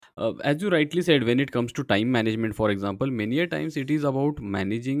As you rightly said, when it comes to time management, for example, many a times it is about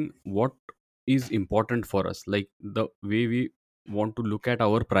managing what is important for us, like the way we want to look at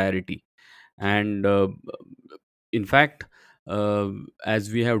our priority. And in fact, uh,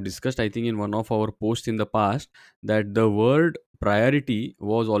 as we have discussed, I think in one of our posts in the past, that the word priority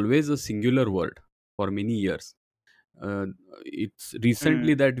was always a singular word for many years. uh, it's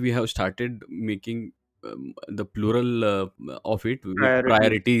recently Hmm. that we have started making the plural of it with Priorities.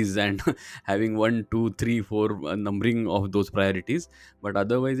 priorities and having one, two, three, four numbering of those priorities. But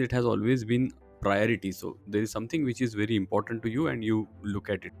otherwise, it has always been priority. So there is something which is very important to you, and you look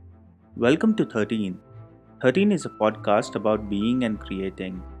at it. Welcome to 13. 13 is a podcast about being and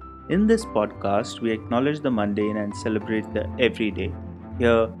creating. In this podcast, we acknowledge the mundane and celebrate the everyday.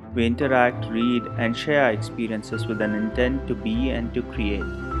 Here, we interact, read, and share our experiences with an intent to be and to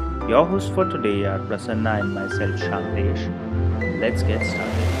create. Your hosts for today are Prasanna and myself, Shantesh. Let's get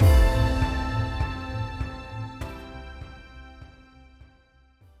started.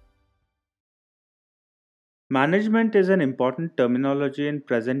 Management is an important terminology in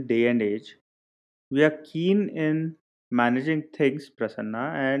present day and age. We are keen in managing things,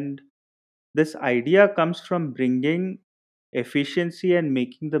 Prasanna, and this idea comes from bringing efficiency and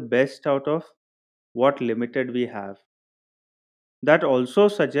making the best out of what limited we have. That also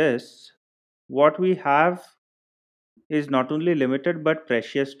suggests what we have is not only limited but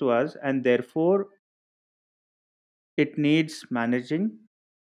precious to us, and therefore it needs managing.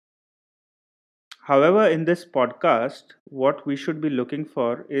 However, in this podcast, what we should be looking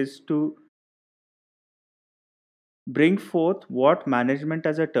for is to bring forth what management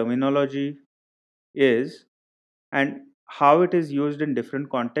as a terminology is and how it is used in different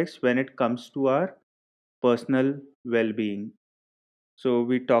contexts when it comes to our personal well being. So,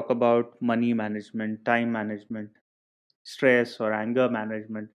 we talk about money management, time management, stress or anger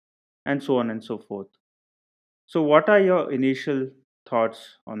management, and so on and so forth. So, what are your initial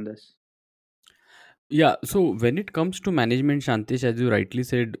thoughts on this? Yeah, so when it comes to management, Shantish, as you rightly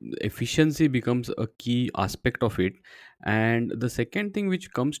said, efficiency becomes a key aspect of it. And the second thing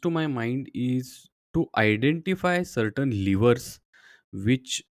which comes to my mind is to identify certain levers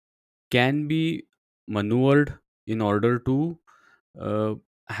which can be maneuvered in order to uh,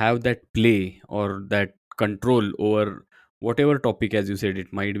 have that play or that control over whatever topic. As you said,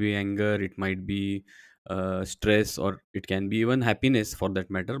 it might be anger, it might be stress, or it can be even happiness for that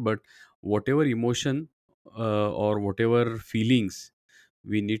matter. But whatever emotion or whatever feelings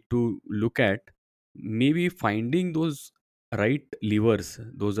we need to look at, maybe finding those right levers,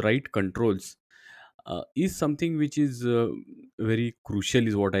 those right controls, is something which is very crucial,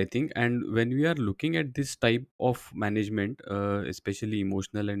 is what I think. And when we are looking at this type of management, especially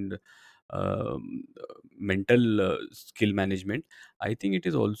emotional and mental skill management, I think it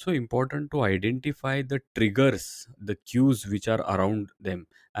is also important to identify the triggers, the cues which are around them.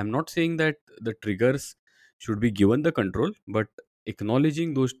 I'm not saying that the triggers should be given the control, but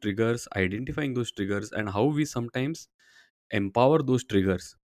acknowledging those triggers, identifying those triggers, and how we sometimes empower those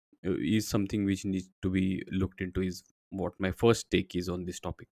triggers is something which needs to be looked into, is what my first take is on this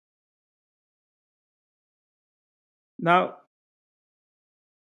topic. Now,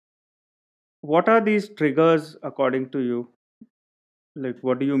 what are these triggers according to you? Like,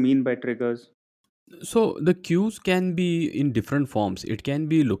 what do you mean by triggers? So the cues can be in different forms. It can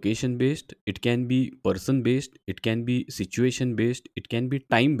be location based, it can be person based, it can be situation based, it can be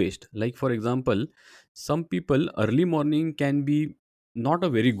time based. Like for example, some people early morning can be not a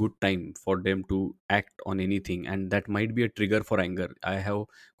very good time for them to act on anything, and that might be a trigger for anger. I have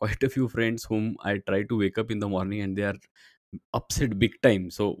quite a few friends whom I try to wake up in the morning and they are upset big time.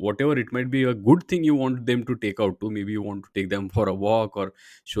 So whatever it might be, a good thing you want them to take out to, maybe you want to take them for a walk or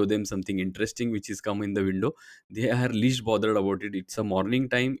show them something interesting which is come in the window, they are least bothered about it. It's a morning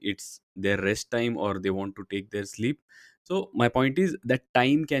time, it's their rest time, or they want to take their sleep. So my point is that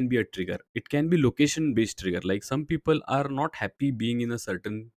time can be a trigger. It can be location based trigger, like some people are not happy being in a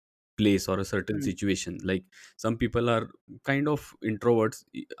certain place or a certain Hmm. situation. Like some people are kind of introverts,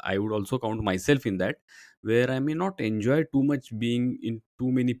 I would also count myself in that, where I may not enjoy too much being in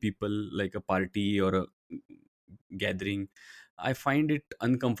too many people, like a party or a gathering. I find it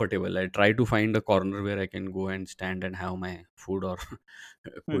uncomfortable. I try to find a corner where I can go and stand and have my food or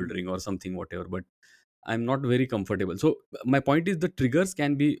cold Hmm. drink or something, whatever. But I'm not very comfortable. So my point is the triggers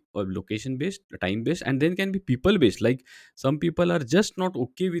can be location based, time based, and then can be people based. Like some people are just not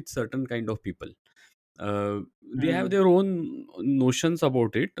okay with certain kind of people. They have Hmm. their own notions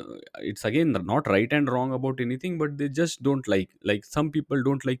about it. It's again not right and wrong about anything, but they just don't like some people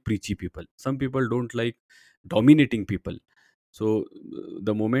don't like preachy people, some people don't like dominating people, So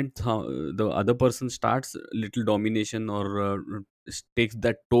the moment the other person starts little domination or takes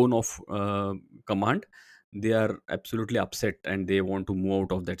that tone of command, they are absolutely upset and they want to move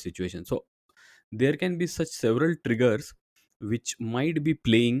out of that situation. So there can be such several triggers which might be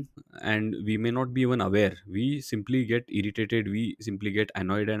playing, and we may not be even aware. We simply get irritated, we simply get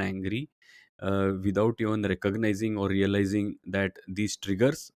annoyed and angry without even recognizing or realizing that these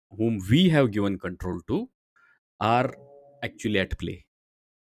triggers, whom we have given control to, are actually at play.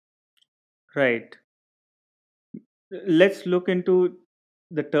 Right. Let's look into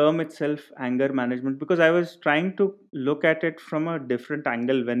the term itself, anger management, because I was trying to look at it from a different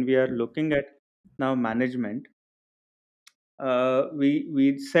angle when we are looking at now management.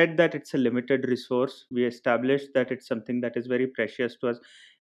 We said that it's a limited resource. We established that it's something that is very precious to us.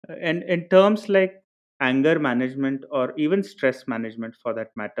 And in terms like anger management or even stress management for that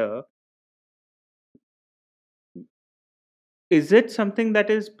matter, is it something that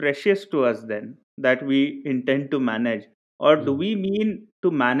is precious to us then that we intend to manage? Or do Mhm. we mean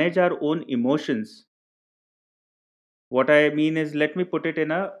to manage our own emotions? What I mean is, let me put it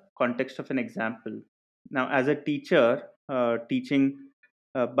in a context of an example. Now, as a teacher, teaching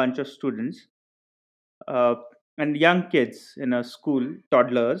a bunch of students uh, and young kids in a school,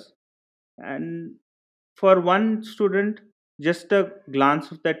 toddlers, and for one student, just a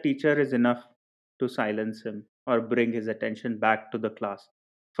glance of that teacher is enough to silence him or bring his attention back to the class.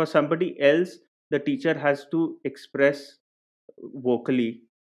 For somebody else, the teacher has to express vocally.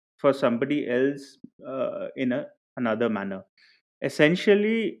 For somebody else, in another manner.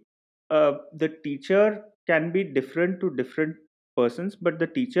 Essentially, the teacher can be different to different persons, but the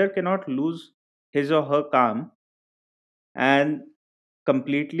teacher cannot lose his or her calm and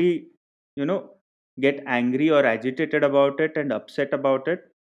completely, you know, get angry or agitated about it and upset about it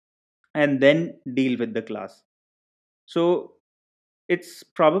and then deal with the class. So it's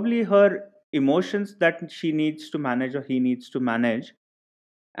probably her emotions that she needs to manage or he needs to manage.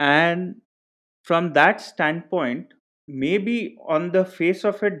 And from that standpoint, maybe on the face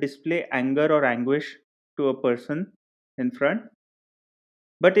of it display anger or anguish to a person in front,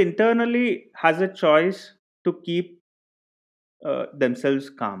 but internally has a choice to keep themselves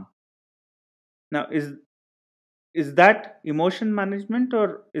calm. Now, is that emotion management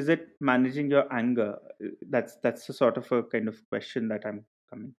or is it managing your anger? That's a sort of a kind of question that I'm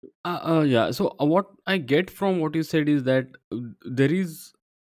coming to. Yeah. So what I get from what you said is that there is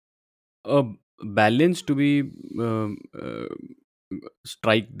a balance to be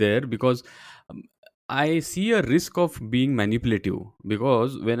strike there, because um, I see a risk of being manipulative,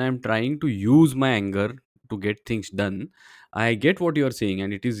 because when I'm trying to use my anger to get things done, I get what you are saying,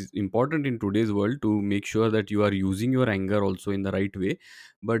 and it is important in today's world to make sure that you are using your anger also in the right way.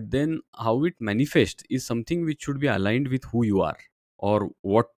 But then how it manifests is something which should be aligned with who you are or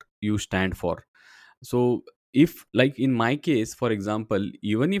what you stand for. So if, like in my case for example,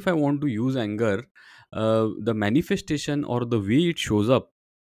 even if I want to use anger, the manifestation or the way it shows up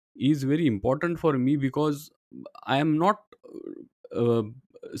is very important for me, because I am not uh,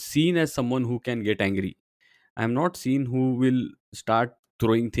 seen as someone who can get angry. I am not seen who will start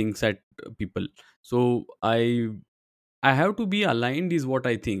throwing things at people. So I have to be aligned, is what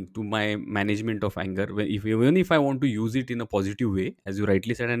I think, to my management of anger. If even if I want to use it in a positive way, as you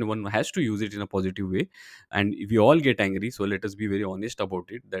rightly said, and one has to use it in a positive way, and if we all get angry, so let us be very honest about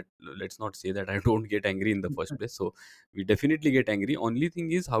it. That let's not say that I don't get angry in the first place. So we definitely get angry. Only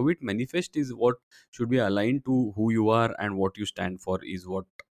thing is how it manifests is what should be aligned to who you are and what you stand for, is what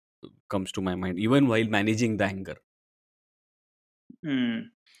comes to my mind, even while managing the anger. Hmm.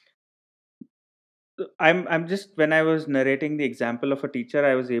 I'm just, when I was narrating the example of a teacher,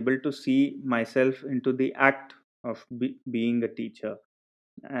 I was able to see myself into the act of being a teacher.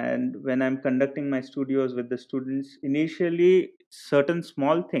 And when I'm conducting my studios with the students, initially certain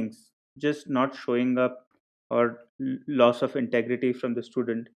small things, just not showing up or loss of integrity from the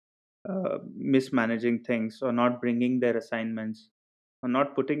student, mismanaging things or not bringing their assignments or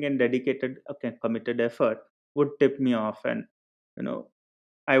not putting in dedicated, okay, committed effort would tip me off. And you know,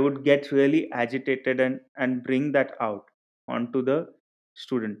 I would get really agitated and bring that out onto the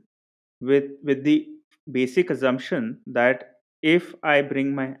student with the basic assumption that if I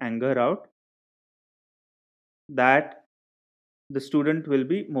bring my anger out, that the student will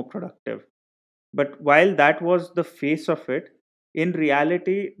be more productive. But while that was the face of it, in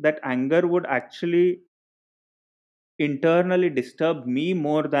reality that anger would actually internally disturb me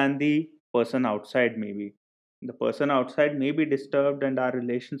more than the person outside. Maybe the person outside may be disturbed and our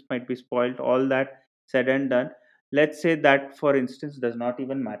relations might be spoiled, all that said and done. Let's say that, for instance, does not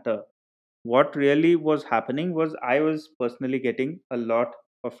even matter. what really was happening was I was personally getting a lot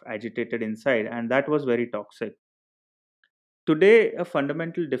of agitated inside, and that was very toxic. Today, a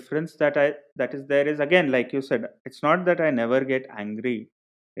fundamental difference that is there is, again, like you said, it's not that I never get angry.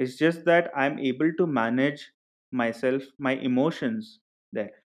 It's just that I'm able to manage myself, my emotions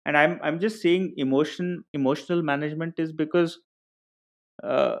there. And I'm just saying emotional management is because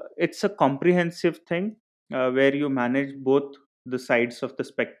it's a comprehensive thing, where you manage both the sides of the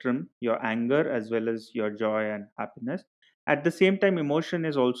spectrum, your anger as well as your joy and happiness. At the same time, emotion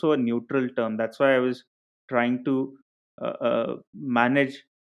is also a neutral term. That's why I was trying to manage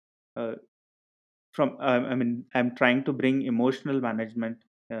uh, I'm trying to bring emotional management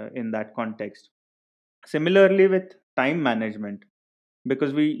in that context. Similarly with time management,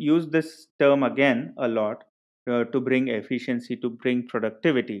 because we use this term again a lot, to bring efficiency, to bring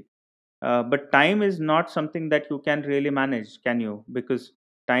productivity. But time is not something that you can really manage, can you? Because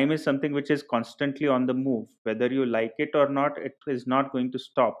time is something which is constantly on the move. Whether you like it or not, it is not going to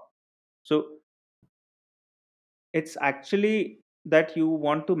stop. So it's actually that you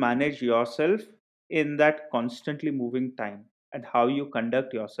want to manage yourself in that constantly moving time, and how you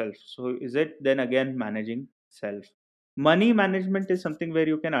conduct yourself. So is it then again managing self? Money management is something where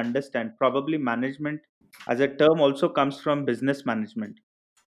you can understand. Probably management as a term also comes from business management,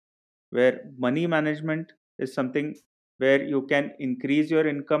 where money management is something where you can increase your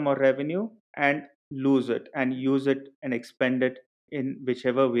income or revenue and lose it and use it and expend it in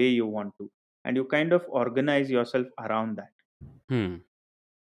whichever way you want to, and you kind of organize yourself around that. Hmm.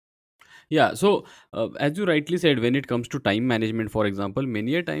 Yeah, so as you rightly said, when it comes to time management, for example,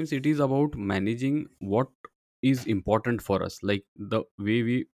 many a times it is about managing what is important for us, like the way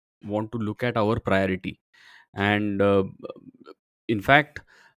we want to look at our priority. And in fact,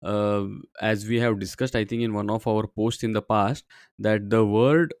 uh, as we have discussed, I think in one of our posts in the past, that the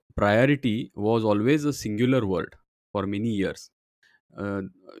word priority was always a singular word for many years. uh,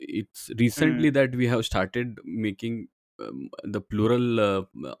 it's recently Hmm. that we have started making the plural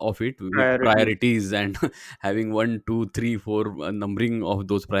of it with Priorities. priorities, and having one, two, three, four numbering of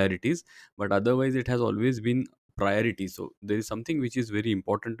those priorities. But otherwise it has always been priority. So there is something which is very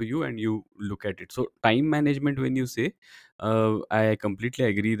important to you and you look at it. So time management, when you say, I completely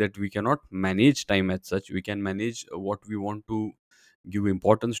agree that we cannot manage time as such. We can manage what we want to give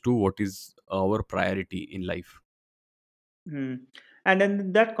importance to, what is our priority in life. Hmm. And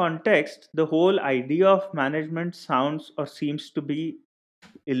in that context, the whole idea of management sounds or seems to be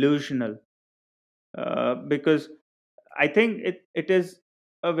illusional, because I think it is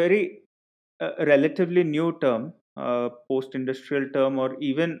a very relatively new term, post industrial term, or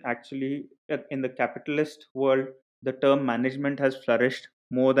even actually in the capitalist world, the term management has flourished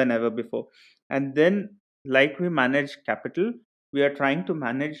more than ever before. And then, like we manage capital, we are trying to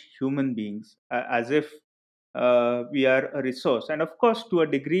manage human beings, as if we are a resource. And of course, to a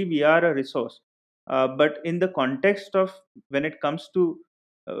degree, we are a resource. But in the context of when it comes to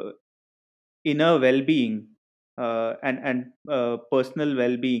uh, inner well-being, and personal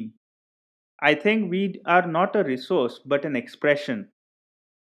well-being, I think we are not a resource but an expression.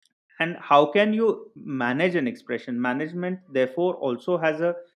 And how can you manage an expression? Management, therefore, also has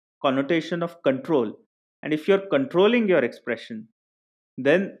a connotation of control. And if you're controlling your expression,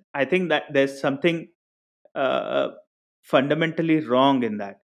 then I think that there's something uh, fundamentally wrong in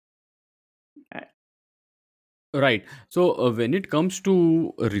that. Uh, Right. So when it comes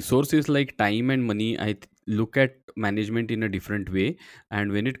to resources like time and money, look at management in a different way.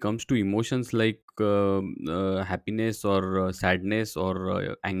 And when it comes to emotions like happiness or sadness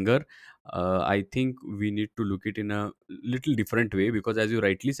or anger, I think we need to look it in a little different way, because as you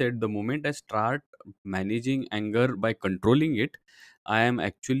rightly said, the moment I start managing anger by controlling it, I am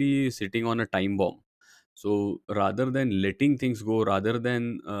actually sitting on a time bomb. So rather than letting things go, rather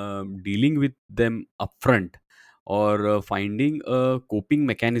than dealing with them upfront, or finding a coping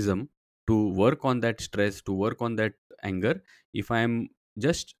mechanism to work on that stress, to work on that anger, if I am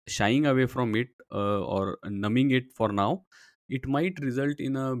just shying away from it, or numbing it for now, it might result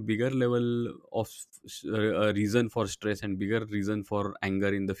in a bigger level of reason for stress and bigger reason for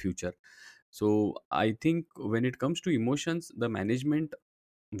anger in the future. So I think when it comes to emotions, the management,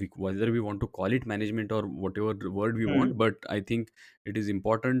 whether we want to call it management or whatever the word we hmm, want, but I think it is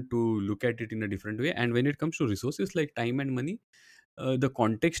important to look at it in a different way. And when it comes to resources like time and money, the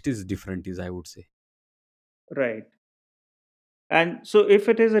context is different, is I would say. right. And so, if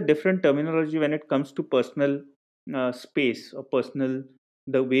it is a different terminology when it comes to personal space or personal,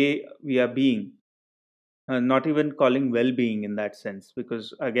 the way we are being, not even calling well-being in that sense,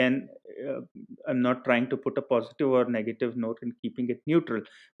 because again, uh, I'm not trying to put a positive or negative note in keeping it neutral,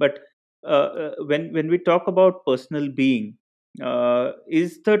 but when we talk about personal being,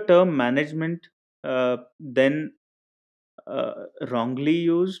 is the term management then wrongly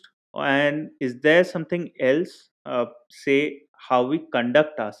used, and is there something else, say how we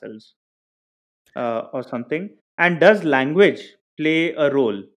conduct ourselves, or something? And does language play a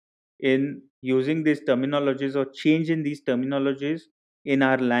role in using these terminologies or change in these terminologies in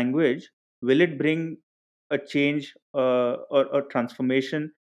our language? Will it bring a change, or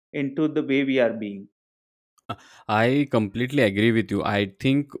transformation into the way we are being? I completely agree with you. I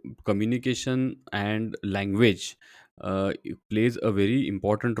think communication and language it plays a very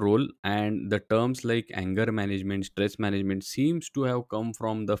important role, and the terms like anger management, stress management seems to have come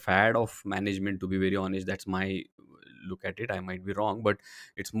from the fad of management. To be very honest, that's my look at it. I might be wrong, but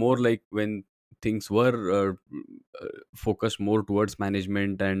it's more like when things were focused more towards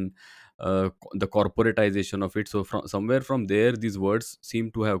management and the corporatization of it. So from somewhere from there, these words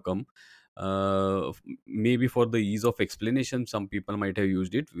seem to have come. Maybe for the ease of explanation, some people might have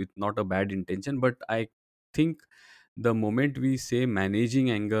used it with not a bad intention, but I think the moment we say managing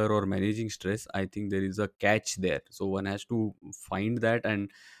anger or managing stress, I think there is a catch there, so one has to find that.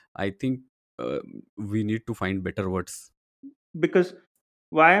 And I think uh, we need to find better words. Because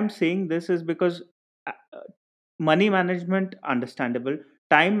why I'm saying this is because money management, understandable.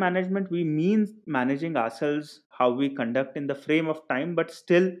 Time management, we mean managing ourselves, how we conduct in the frame of time, but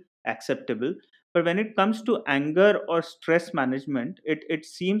still acceptable. But when it comes to anger or stress management, it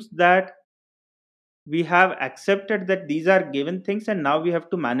seems that we have accepted that these are given things and now we have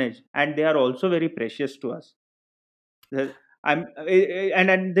to manage, and they are also very precious to us. The-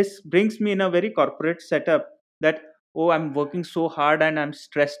 and this brings me in a very corporate setup, that, oh, I'm working so hard and I'm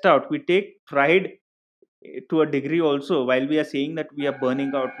stressed out. We take pride, to a degree also, while we are saying that we are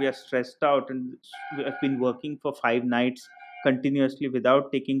burning out, we are stressed out, and we have been working for 5 nights continuously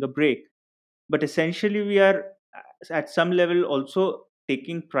without taking a break. But essentially we are, at some level, also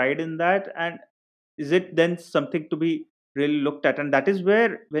taking pride in that. And is it then something to be really looked at? And that is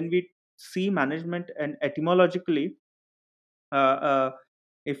where, when we see management and etymologically, uh,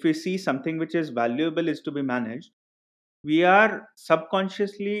 if we see something which is valuable is to be managed, we are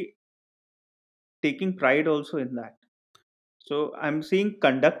subconsciously taking pride also in that. So I'm seeing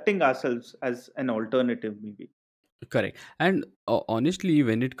conducting ourselves as an alternative, maybe. Correct. And honestly,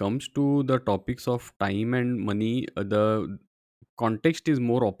 when it comes to the topics of time and money, the context is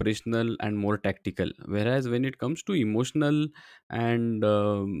more operational and more tactical. Whereas when it comes to emotional and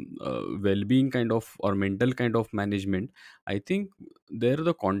well-being kind of or mental kind of management, I think there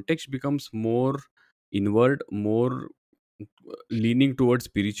the context becomes more inward, more leaning towards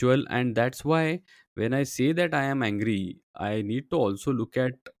spiritual. And that's why when I say that I am angry, I need to also look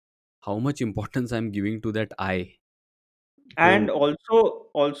at how much importance I'm giving to that I. And So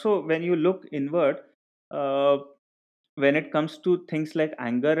also when you look inward, uh, when it comes to things like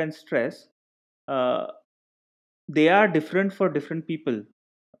anger and stress, uh, they are different for different people.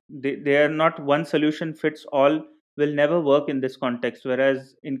 They are not one solution fits all, will never work in this context.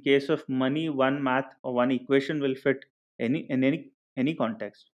 Whereas in case of money, one math or one equation will fit any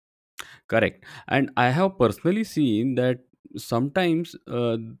context. correct. And I have personally seen that sometimes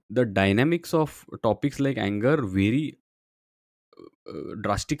the dynamics of topics like anger vary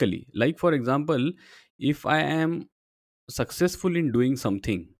drastically. Like, for example, if I am successful in doing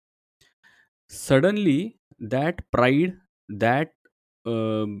something, suddenly that pride, that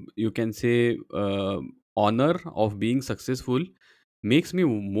you can say honor of being successful makes me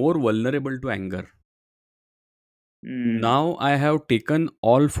more vulnerable to anger. Mm. Now I have taken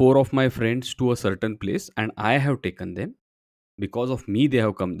all four of my friends to a certain place and I have taken them because of me they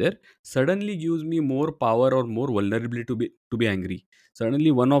have come there, suddenly gives me more power or more vulnerability to be angry.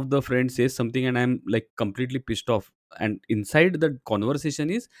 Suddenly one of the friends says something and I'm like completely pissed off, and inside the conversation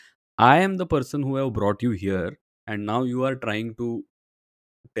is, I am the person who have brought you here, and now you are trying to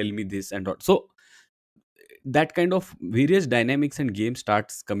tell me this and that. So that kind of various dynamics and games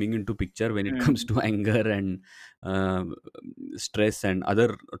starts coming into picture when it comes Mm. to anger and uh, stress and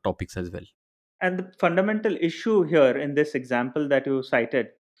other topics as well. And the fundamental issue here in this example that you cited,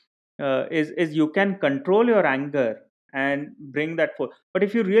 is you can control your anger and bring that forth. But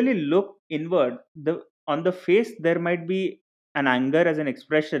if you really look inward, the on the face there might be an anger as an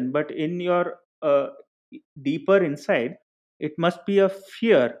expression, but in your deeper inside, it must be a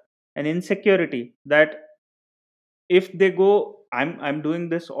fear, an insecurity, that if they go, I'm doing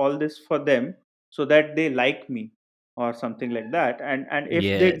this all this for them so that they like me, or something like that. And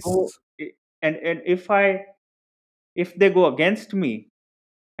if they go, Yes. and if they go against me,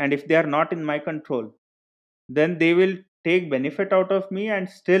 and if they are not in my control, then they will take benefit out of me, and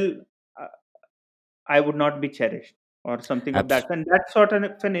still I would not be cherished or something of Abs- that. And that's sort of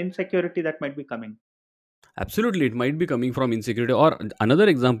an insecurity that might be coming. Absolutely, it might be coming from insecurity. Or another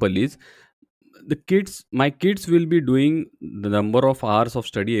example is the kids, my kids will be doing the number of hours of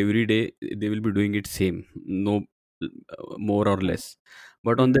study every day, they will be doing it same, no more or less.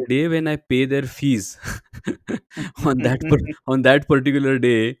 But on the Mhm. day when I pay their fees, on that particular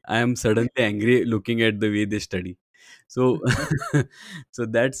day, I am suddenly angry looking at the way they study. So so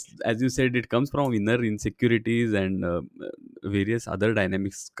that's, as you said, it comes from inner insecurities, and various other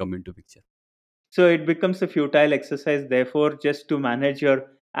dynamics come into picture. So it becomes a futile exercise, therefore, just to manage your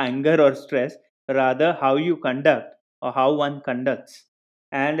anger or stress, rather, how you conduct or how one conducts.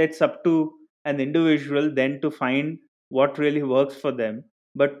 And it's up to an individual then to find what really works for them,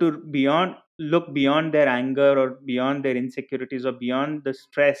 but to beyond look beyond their anger or beyond their insecurities or beyond the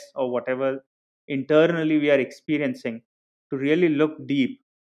stress or whatever internally we are experiencing, to really look deep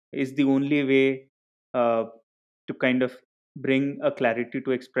is the only way uh, to kind of bring a clarity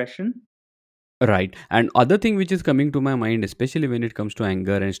to expression. Right. And other thing which is coming to my mind, especially when it comes to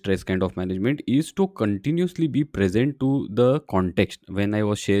anger and stress kind of management, is to continuously be present to the context. When I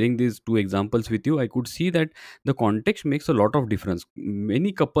was sharing these two examples with you, I could see that the context makes a lot of difference.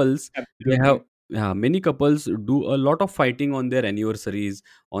 Many couples, they have, Absolutely. yeah, many couples do a lot of fighting on their anniversaries,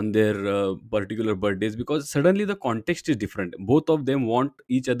 on their particular birthdays, because suddenly the context is different. Both of them want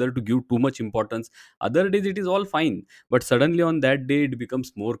each other to give too much importance. Other days it is all fine, but suddenly on that day it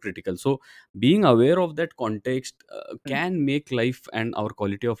becomes more critical. So being aware of that context can make life and our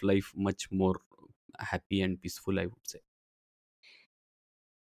quality of life much more happy and peaceful, I would say.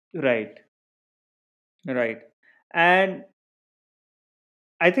 Right, right. And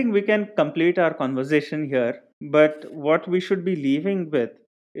I think we can complete our conversation here. But what we should be leaving with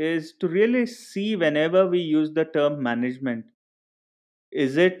is to really see whenever we use the term management,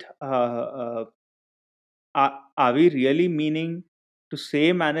 is it, are we really meaning to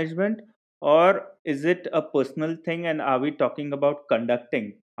say management, or is it a personal thing? And are we talking about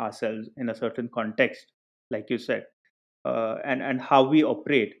conducting ourselves in a certain context, like you said? And how we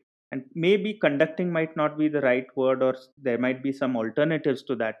operate. And maybe conducting might not be the right word, or there might be some alternatives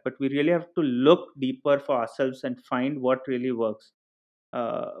to that. But we really have to look deeper for ourselves and find what really works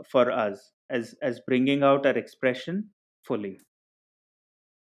for us as bringing out our expression fully.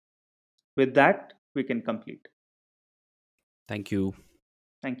 With that, we can complete. Thank you.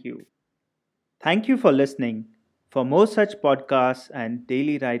 Thank you. Thank you for listening. For more such podcasts and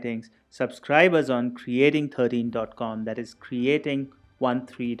daily writings, subscribe us on creating13.com. That is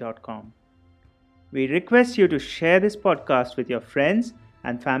creating13.com. We request you to share this podcast with your friends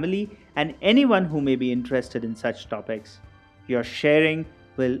and family and anyone who may be interested in such topics. Your sharing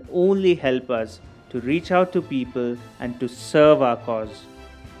will only help us to reach out to people and to serve our cause.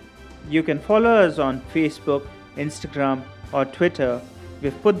 You can follow us on Facebook, Instagram, or Twitter.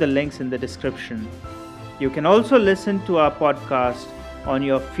 We've put the links in the description. You can also listen to our podcast on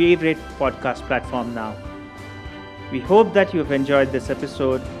your favorite podcast platform now. We hope that you've enjoyed this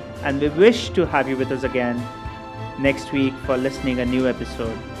episode and we wish to have you with us again next week for listening a new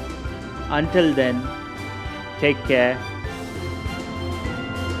episode. Until then, take care